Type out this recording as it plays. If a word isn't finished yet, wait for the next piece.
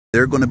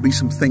There are going to be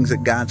some things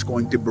that God's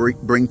going to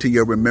bring to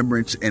your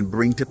remembrance and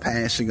bring to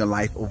pass in your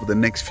life over the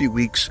next few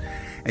weeks.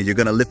 And you're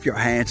going to lift your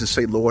hands and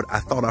say, Lord, I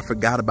thought I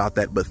forgot about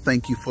that, but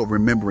thank you for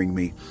remembering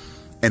me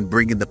and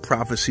bringing the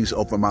prophecies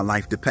over my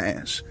life to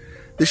pass.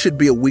 This should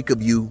be a week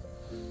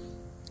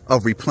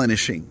of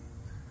replenishing.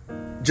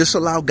 Just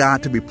allow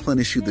God to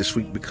replenish you this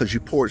week because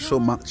you poured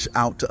so much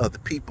out to other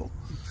people.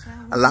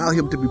 Allow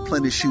him to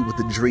replenish you with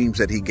the dreams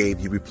that he gave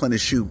you,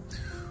 replenish you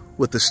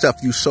with the stuff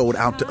you sold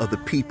out to other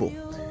people.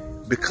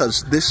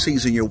 Because this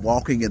season you're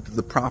walking into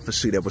the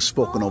prophecy that was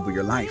spoken over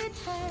your life.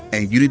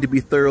 And you need to be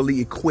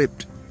thoroughly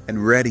equipped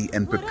and ready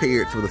and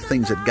prepared for the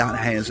things that God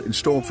has in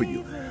store for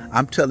you.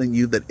 I'm telling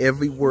you that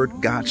every word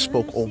God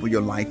spoke over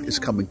your life is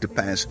coming to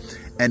pass.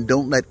 And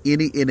don't let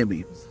any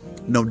enemy,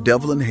 no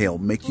devil in hell,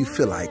 make you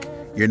feel like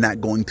you're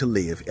not going to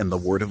live in the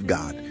word of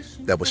God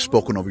that was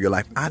spoken over your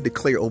life. I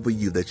declare over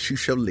you that you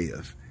shall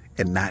live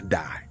and not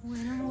die.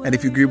 And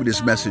if you agree with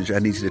this message, I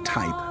need you to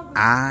type,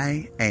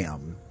 I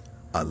am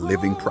a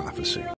living prophecy.